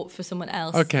support for someone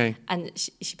else. Okay. And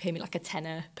she paid me like a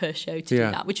tenner per show to do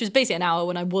that, which was basically an hour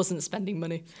when I wasn't spending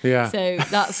money. Yeah. So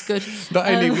that's good. Not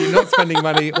only were you not spending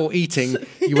money or eating,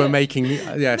 you were making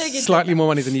slightly more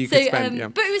money than you could spend.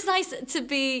 But it was nice to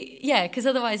be, because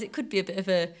otherwise it could be a bit of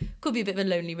a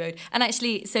lonely road. And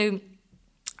actually, so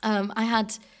I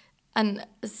had, and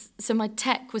so my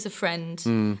tech was a friend,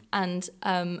 and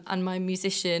my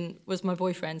musician was my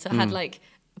boyfriend. So I had like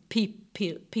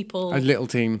people, a little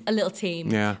team,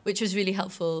 which was really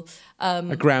helpful.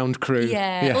 A ground crew,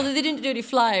 Although they didn't do any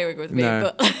flyering with me,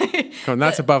 no. But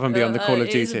that's above and beyond the Call of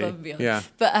Duty. Above and beyond. Yeah,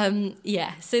 but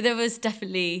so there was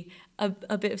definitely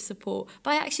a bit of support.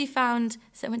 But I actually found,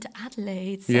 so I went to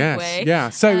Adelaide. Segway.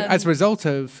 Yes, So as a result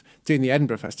of doing the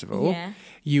Edinburgh Festival,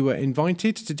 you were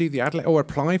invited to do the Adelaide or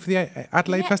apply for the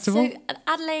Adelaide Festival. So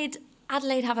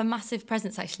Adelaide have a massive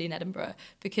presence actually in Edinburgh,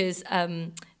 because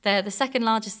they're the second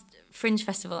largest fringe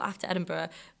festival after Edinburgh,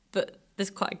 but there's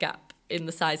quite a gap in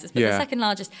the sizes, but the second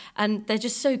largest, and they're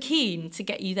just so keen to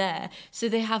get you there. So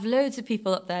they have loads of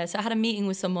people up there. So I had a meeting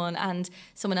with someone, and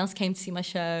someone else came to see my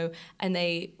show, and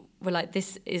they were like,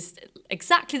 "This is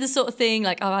exactly the sort of thing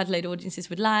like our Adelaide audiences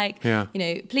would like.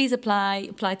 Please apply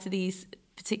to these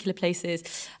particular places."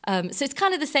 So it's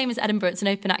kind of the same as Edinburgh. It's an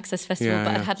open access festival,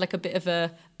 but I'd had like a bit of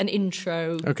an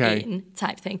intro in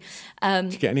type thing.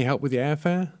 Did you get any help with the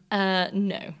airfare?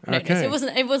 No. So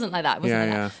it wasn't like that.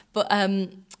 But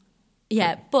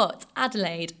but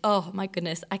Adelaide, oh my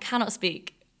goodness, I cannot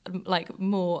speak like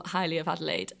more highly of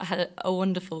Adelaide. I had a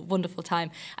wonderful, wonderful time.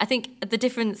 I think the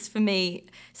difference for me,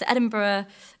 so Edinburgh,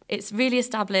 it's really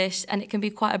established, and it can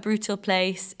be quite a brutal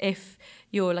place if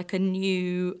you're like a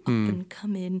new up and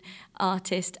coming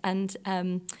artist, and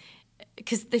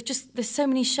because there's so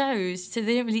many shows, so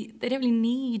they don't really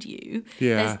need you.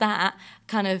 There's that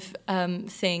kind of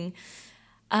thing.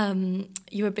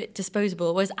 You're a bit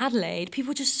disposable. Whereas Adelaide, people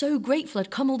were just so grateful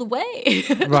I'd come all the way.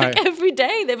 Right. Like every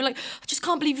day they were like, "I just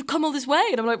can't believe you've come all this way."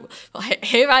 And I'm like, "Well,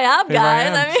 here I am,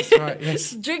 guys.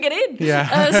 Yes. Drink it in."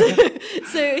 Yeah.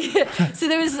 So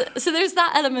there was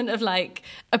that element of like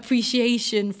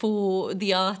appreciation for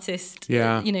the artist,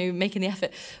 making the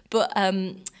effort. But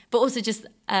also just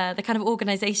the kind of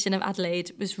organisation of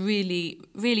Adelaide was really,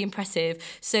 really impressive.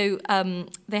 So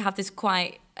they have this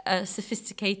quite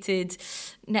sophisticated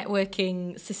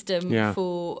networking system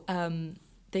for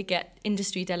they get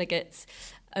industry delegates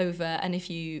over, and if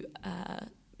you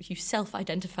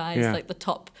self-identify as like the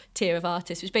top tier of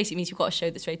artists, which basically means you've got a show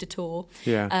that's ready to tour,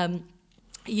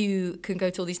 you can go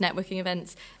to all these networking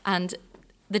events. And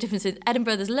the difference with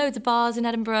Edinburgh, there's loads of bars in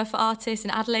Edinburgh for artists.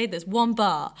 In Adelaide, there's one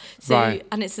bar.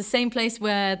 And it's the same place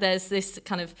where there's this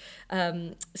kind of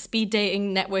speed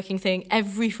dating networking thing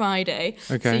every Friday.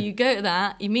 Okay. So you go to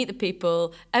that, you meet the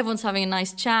people, everyone's having a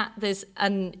nice chat.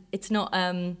 And it's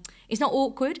not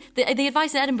awkward. The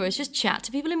advice in Edinburgh is just chat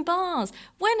to people in bars.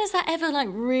 When has that ever like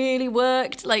really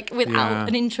worked? Like without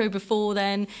an intro before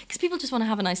then? Because people just want to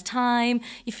have a nice time.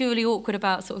 You feel really awkward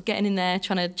about sort of getting in there,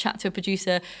 trying to chat to a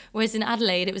producer. Whereas in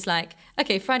Adelaide, it was like,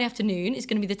 okay, Friday afternoon is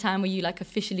going to be the time where you like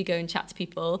officially go and chat to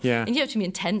people. Yeah. And you don't have to be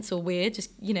intense or weird,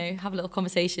 just, have a little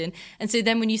conversation. And so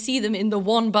then when you see them in the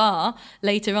one bar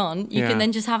later on, you can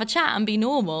then just have a chat and be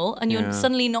normal. And you're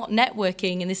suddenly not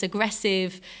networking in this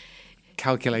aggressive,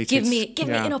 calculated. Give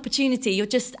me an opportunity. You're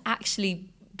just actually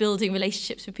building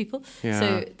relationships with people. Yeah.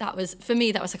 So that was, for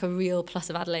me, that was like a real plus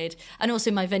of Adelaide. And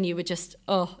also my venue were just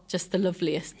the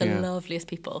loveliest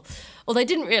people. Although I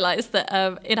didn't realise that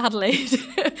in Adelaide,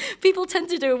 people tend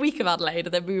to do a week of Adelaide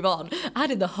and then move on. I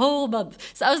did the whole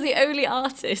month. So I was the only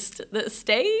artist that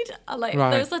stayed.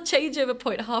 There was a changeover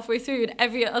point halfway through, and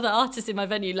every other artist in my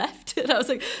venue left. And I was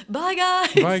like, bye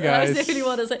guys. Bye guys. And I was the only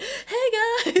one. I was like,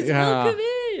 hey guys, welcome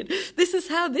in. This is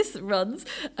how this runs.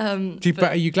 But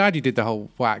are you glad you did the whole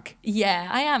whack? Yeah,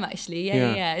 I am actually.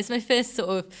 Yeah. It's my first sort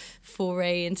of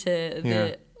foray into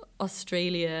the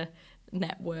Australia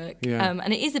network. Yeah.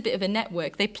 And it is a bit of a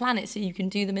network. They plan it so you can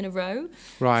do them in a row.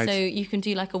 Right. So you can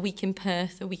do like a week in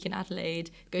Perth, a week in Adelaide,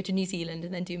 go to New Zealand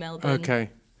and then do Melbourne.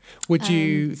 Okay. Would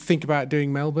you think about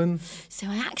doing Melbourne? So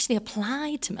I actually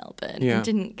applied to Melbourne and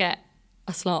didn't get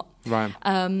a slot. Right.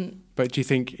 But do you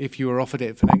think if you were offered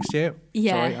it for next year?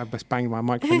 Yeah. Sorry, I just banged my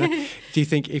microphone there. Do you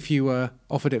think if you were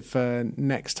offered it for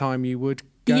next time you would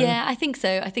go? Yeah, I think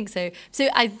so. So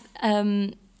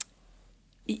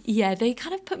Yeah, they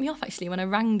kind of put me off actually when I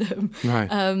rang them.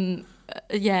 Right.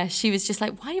 Yeah, she was just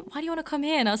like, why do you want to come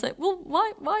here? And I was like, well,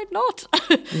 why not?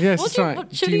 Yes, what that's right.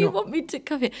 What should you want me to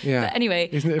come here? Yeah. But anyway.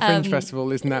 Isn't it a fringe festival?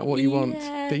 Isn't that what you want?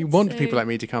 That you want people like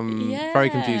me to come? Very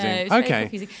confusing. It's Okay. very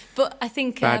confusing. But I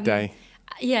think... Bad day.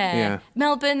 Yeah.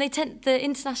 Melbourne, the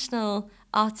international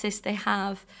artists they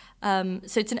have...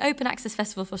 so it's an open access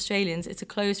festival for Australians. It's a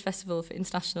closed festival for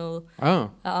international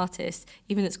artists,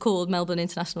 even though it's called Melbourne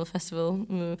International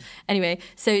Festival. Anyway,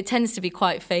 so it tends to be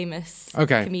quite famous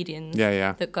comedians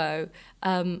that go.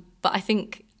 But I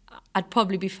think I'd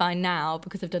probably be fine now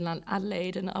because I've done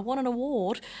Adelaide and I won an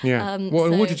award. Yeah.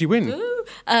 What award did you win?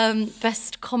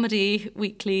 Best Comedy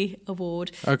Weekly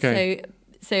Award. Okay.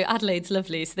 So Adelaide's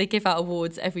lovely. So they give out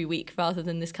awards every week rather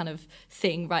than this kind of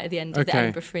thing right at the end of the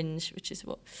Edinburgh Fringe, which is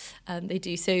what they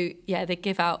do. So yeah, they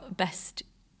give out best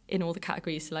in all the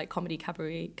categories, so like comedy,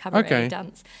 cabaret,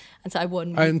 dance. And so I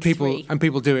won week 3. And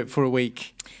people do it for a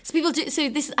week. So people do. So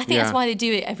this, I think that's why they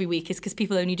do it every week, is because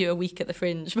people only do a week at the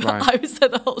Fringe. But Right. I was there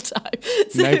the whole time.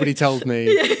 So, Nobody told me.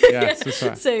 Yes, that's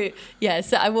right.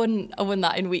 So I won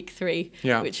that in week 3,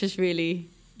 Yeah. which is really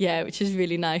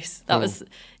nice. That was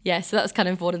so that was kind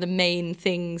of one of the main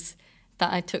things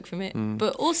that I took from it.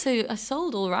 But also I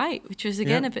sold all right, which was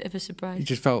again a bit of a surprise. You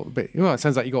just felt a bit. Well, it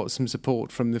sounds like you got some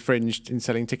support from the Fringe in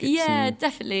selling tickets. Yeah,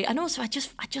 definitely. And also I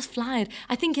just flyed.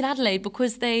 I think in Adelaide,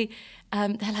 because they're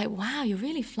like, wow, you're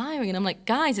really flying. And I'm like,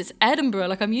 guys, it's Edinburgh.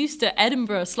 Like, I'm used to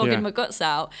Edinburgh slogging my guts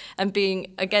out and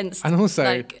being against. And also,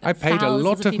 like, I paid a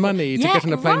lot of money to get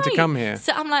on a plane to come here.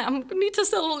 So I'm like, I need to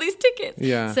sell all these tickets.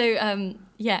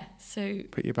 Yeah. So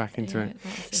put you back into it.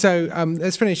 So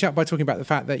let's finish up by talking about the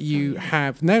fact that you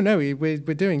have. We're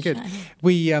doing good.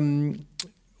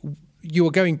 You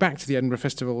are going back to the Edinburgh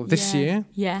Festival this year.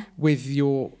 Yeah. With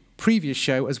your previous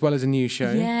show as well as a new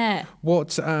show. Yeah.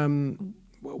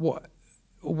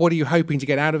 What are you hoping to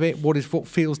get out of it? What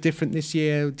feels different this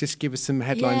year? Just give us some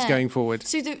headlines going forward.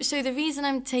 So the reason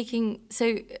I'm taking...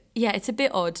 it's a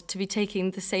bit odd to be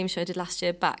taking the same show I did last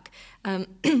year back.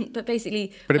 But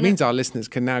basically... But it means our listeners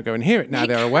can now go and hear it now.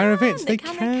 They're aware of it. They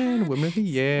can. Woman of the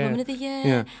Year. Woman of the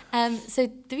Year. Yeah. So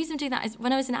the reason I'm doing that is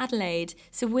when I was in Adelaide,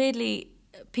 so weirdly,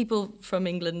 people from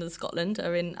England and Scotland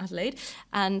are in Adelaide,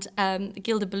 and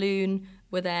Gilda Balloon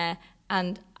were there.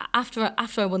 And after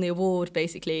I won the award,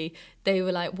 basically, they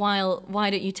were like, why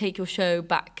don't you take your show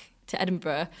back to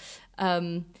Edinburgh?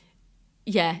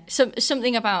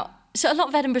 Something about... So a lot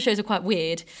of Edinburgh shows are quite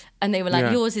weird, and they were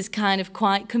like, yours is kind of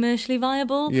quite commercially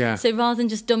viable. Yeah. So rather than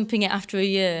just dumping it after a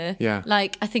year,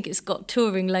 like, I think it's got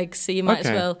touring legs, so you might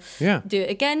as well do it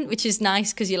again, which is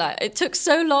nice because you're like, it took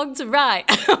so long to write.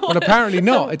 Well, apparently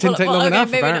not. It didn't take long enough,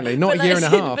 apparently. Not a year and a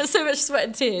half. But so much sweat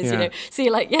and tears, you know. So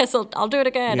you're like, yes, I'll do it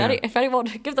again. Yeah. If anyone,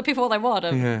 give the people what they want.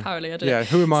 Apparently I do. Yeah,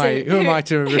 who am I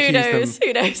to refuse them?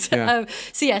 Who knows? Yeah.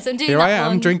 So I'm doing Here that I am,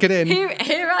 one. drink it in.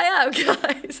 Here I am,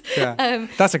 guys. Yeah.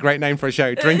 That's a great name for a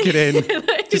show. Drink it in.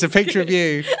 Just a picture of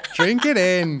you. Drink it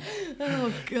in.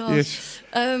 Oh, gosh. Yes.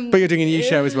 But you're doing a new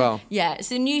show as well. Yeah,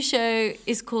 so the new show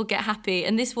is called Get Happy,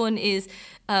 and this one is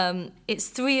it's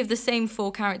 3 of the same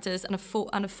 4 characters and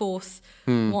a fourth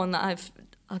one that I've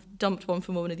dumped one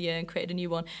from Woman of the Year and created a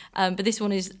new one. But this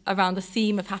one is around the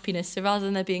theme of happiness. So rather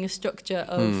than there being a structure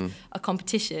of a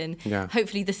competition,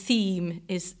 hopefully the theme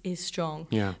is strong.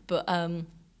 Yeah. But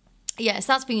so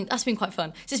that's been quite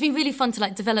fun. So it's been really fun to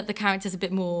like develop the characters a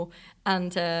bit more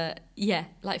and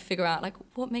like figure out like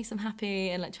what makes them happy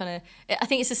and like trying to. I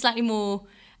think it's a slightly more.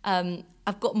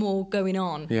 I've got more going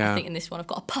on. I think in this one I've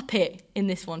got a puppet in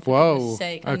this one. For goodness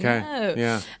sake. Okay.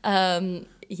 I know.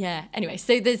 Anyway,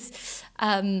 so there's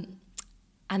and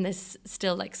there's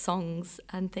still like songs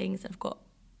and things. I've got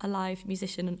a live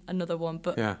musician and another one,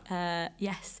 but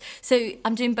yes. So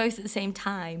I'm doing both at the same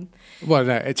time. Well,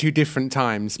 no, at 2 different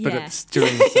times, but it's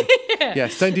during.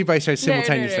 Yes, don't do both shows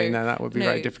simultaneously. No, that would be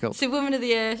very difficult. So Woman of the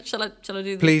Year, shall I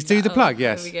do? Please do the plug.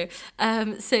 Yes. There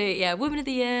we go. Woman of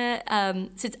the Year.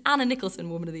 So it's Anna Nicholson,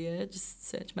 Woman of the Year. Just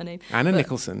search my name. Anna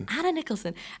Nicholson.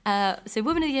 So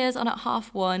Woman of the Year is on at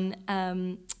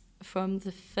 1:30. From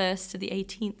the 1st to the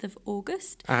 18th of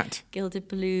August. At Gilded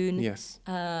Balloon. Yes.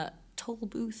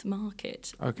 Tollbooth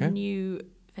Market. Okay. New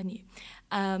venue.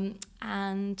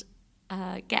 And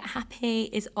Get Happy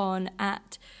is on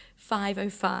at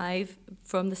 5:05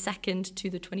 from the 2nd to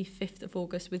the 25th of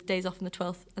August, with days off on the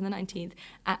 12th and the 19th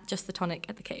at Just the Tonic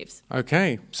at the Caves.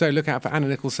 Okay, so look out for Anna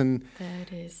Nicholson. There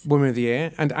it is. Woman of the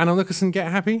Year. And Anna Nicholson,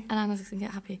 Get Happy? And Anna Nicholson,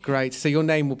 Get Happy. Great. So your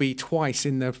name will be twice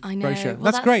in the brochure.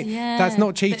 Well, that's great. Yeah, that's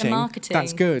not bit of cheating. marketing.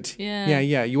 That's good. Yeah.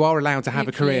 You are allowed to have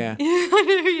a career.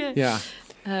 I know, Yeah.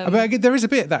 But there is a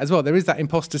bit of that as well. There is that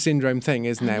imposter syndrome thing,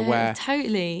 isn't there? Where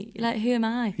totally, like, who am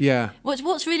I? Yeah.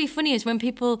 What's really funny is when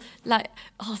people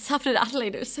it's happened in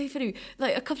Adelaide. It was so funny.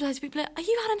 Like a couple of times, people are like, "Are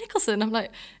you Anna Nicholson?" I'm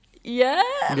like, "Yeah."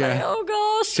 Like, oh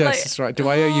gosh. That's right. Do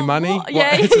I owe you money? What?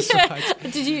 Yeah.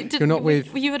 Right. You're not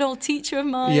with. Were you an old teacher of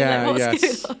mine? Yeah. Like,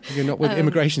 Yes. You're not with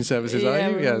Immigration Services, are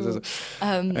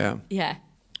you? Yeah.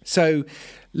 So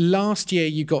last year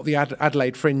you got the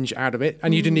Adelaide Fringe out of it,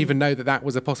 and you didn't even know that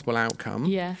was a possible outcome.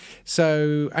 Yeah.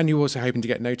 So, and you're also hoping to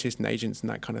get noticed and agents and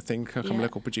that kind of thing, come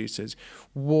local producers.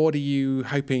 What are you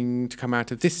hoping to come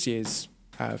out of this year's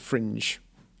Fringe?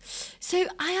 So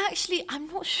I'm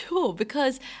not sure,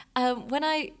 because when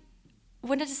I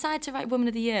decided to write Woman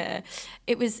of the Year,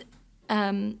 it was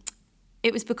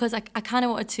because I kind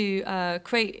of wanted to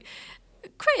create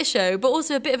a show, but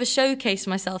also a bit of a showcase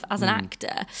for myself as an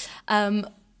actor.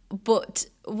 But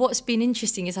what's been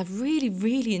interesting is I've really,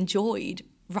 really enjoyed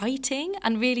writing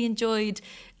and really enjoyed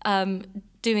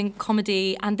doing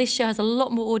comedy, and this show has a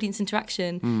lot more audience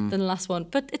interaction than the last one.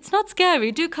 But it's not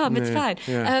scary. Do come. It's fine.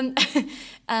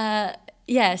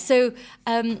 Yeah. So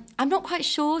I'm not quite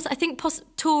sure. So I think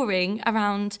touring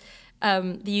around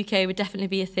the UK would definitely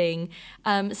be a thing.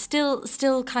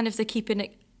 Still kind of the keeping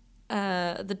it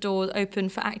the door open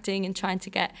for acting and trying to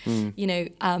get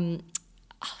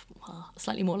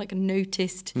slightly more like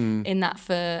noticed in that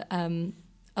for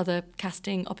other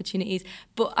casting opportunities.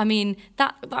 But I mean,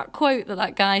 that quote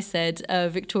that guy said,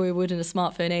 Victoria Wood in a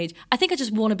smartphone age, I think I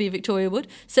just want to be Victoria Wood.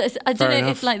 So I don't know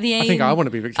if like the aim... I think I want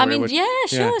to be Victoria Wood. Yeah,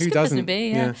 sure. It's who a good doesn't? person to be.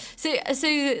 Yeah.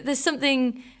 So there's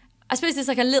something... I suppose there's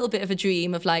like a little bit of a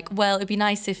dream of like, well, it'd be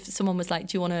nice if someone was like,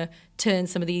 do you want to turn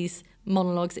some of these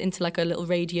monologues into like a little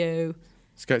radio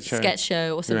sketch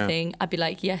show or something? Yeah. I'd be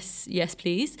like, yes,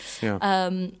 please.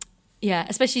 Yeah.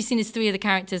 Especially seeing as 3 of the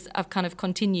characters I've kind of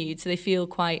continued, so they feel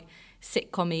quite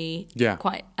sitcom-y. Yeah.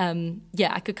 Quite,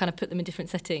 I could kind of put them in different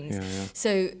settings. Yeah.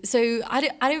 So I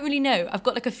don't really know. I've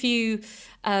got like a few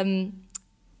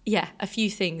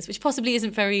things, which possibly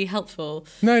isn't very helpful.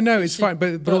 No, it's fine.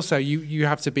 But also you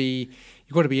have to be,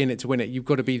 you've got to be in it to win it. You've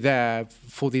got to be there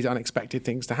for these unexpected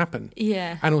things to happen.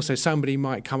 Yeah. And also somebody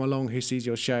might come along who sees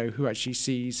your show, who actually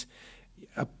sees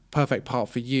a perfect part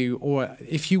for you. Or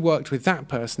if you worked with that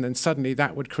person, then suddenly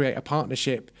that would create a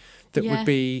partnership that would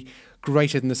be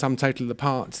greater than the sum total of the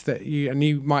parts that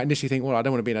you might initially think, well, I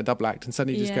don't want to be in a double act, and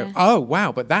suddenly you just go, oh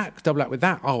wow, but that double act with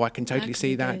that, I can totally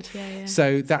see that.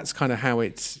 So that's kind of how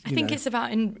it's. I think it's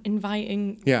about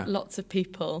inviting lots of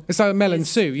people. It's like Mel and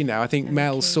Sue. I think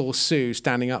Mel saw Sue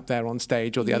standing up there on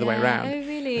stage, or the other way around,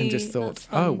 and just thought,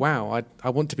 oh wow, I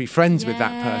want to be friends with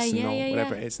that person, or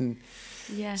whatever it is, and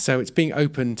so it's being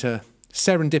open to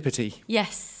serendipity.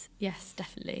 Yes,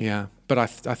 definitely. Yeah, but I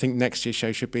think next year's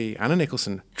show should be Anna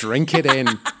Nicholson. Drink it in.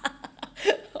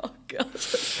 Oh, God.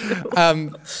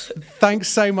 Thanks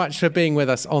so much for being with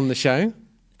us on the show.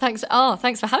 Thanks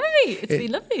for having me. It's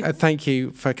been lovely. Thank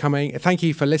you for coming. Thank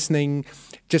you for listening.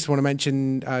 Just want to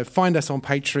mention, find us on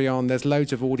Patreon. There's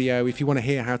loads of audio. If you want to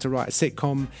hear how to write a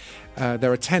sitcom,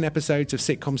 there are 10 episodes of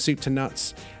Sitcom Soup to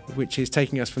Nuts, which is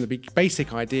taking us from the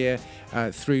basic idea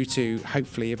through to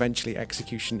hopefully eventually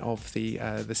execution of the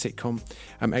sitcom.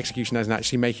 Execution as in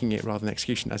actually making it, rather than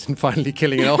execution as in finally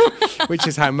killing it off, which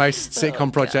is how most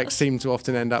sitcom projects seem to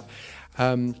often end up.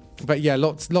 But yeah,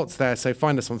 lots there. So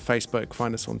find us on Facebook,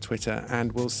 find us on Twitter,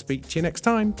 and we'll speak to you next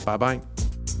time. Bye-bye.